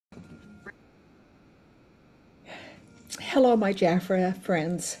Hello, my Jafra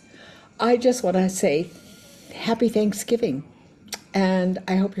friends. I just want to say happy Thanksgiving. And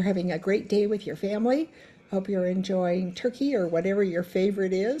I hope you're having a great day with your family. Hope you're enjoying turkey or whatever your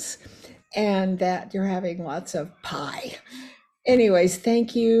favorite is, and that you're having lots of pie. Anyways,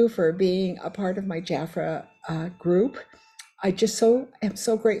 thank you for being a part of my Jafra group. I just am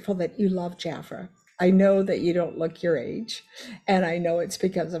so grateful that you love Jafra. I know that you don't look your age, and I know it's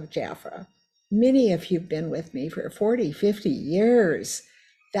because of Jafra. Many of you have been with me for 40, 50 years.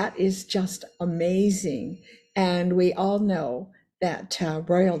 That is just amazing. And we all know that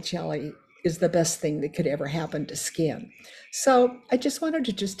royal jelly is the best thing that could ever happen to skin. So I just wanted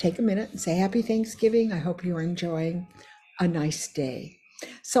to just take a minute and say happy Thanksgiving. I hope you're enjoying a nice day.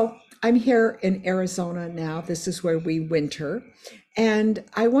 So I'm here in Arizona now. This is where we winter. And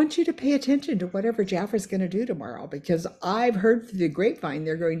I want you to pay attention to whatever Jafra's going to do tomorrow, because I've heard through the grapevine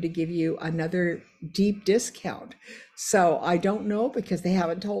they're going to give you another deep discount. So I don't know because they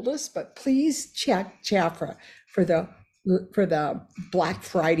haven't told us, but please check Jafra for the Black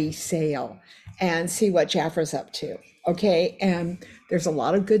Friday sale and see what Jafra's up to. Okay, and there's a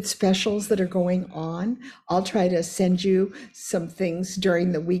lot of good specials that are going on. I'll try to send you some things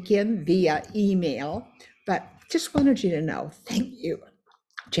during the weekend via email, but just wanted you to know, thank you.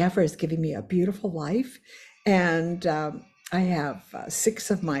 Jafra is giving me a beautiful life, and I have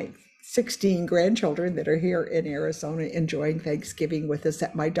 16 grandchildren that are here in Arizona enjoying Thanksgiving with us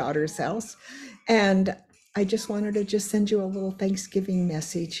at my daughter's house. And I just wanted to just send you a little Thanksgiving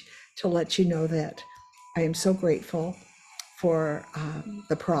message to let you know that I am so grateful for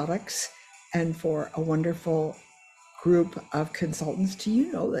the products and for a wonderful group of consultants. Do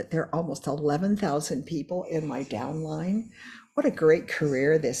you know that there are almost 11,000 people in my downline? What a great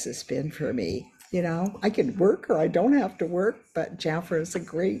career this has been for me. You know, I can work or I don't have to work, but Jafra is a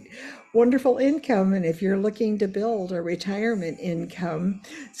great, wonderful income. And if you're looking to build a retirement income,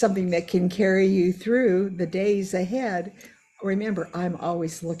 something that can carry you through the days ahead, remember, I'm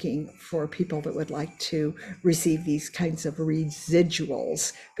always looking for people that would like to receive these kinds of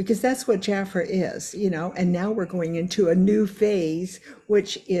residuals, because that's what Jafra is, you know. And now we're going into a new phase,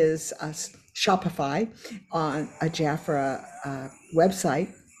 which is Shopify on a Jafra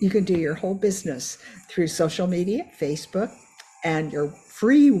website. You can do your whole business through social media, Facebook, and your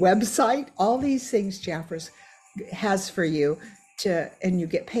free website. All these things Jafra has for you and you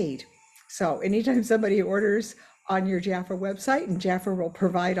get paid. So anytime somebody orders on your Jafra website, and Jafra will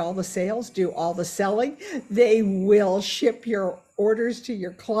provide all the sales, do all the selling, they will ship your orders to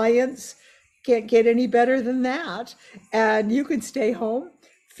your clients. Can't get any better than that. And you can stay home,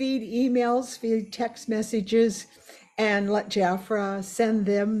 feed emails, feed text messages, and let Jafra send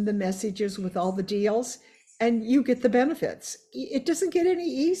them the messages with all the deals, and you get the benefits. It doesn't get any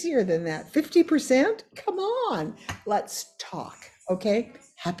easier than that. 50%? Come on, let's talk, okay?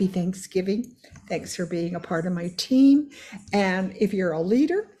 Happy Thanksgiving. Thanks for being a part of my team. And if you're a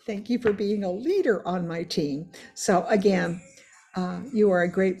leader, thank you for being a leader on my team. So again, you are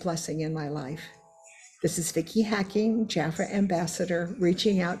a great blessing in my life. This is Vickie Hacking, Jafra Ambassador,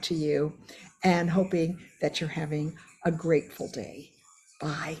 reaching out to you and hoping that you're having a grateful day.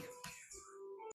 Bye.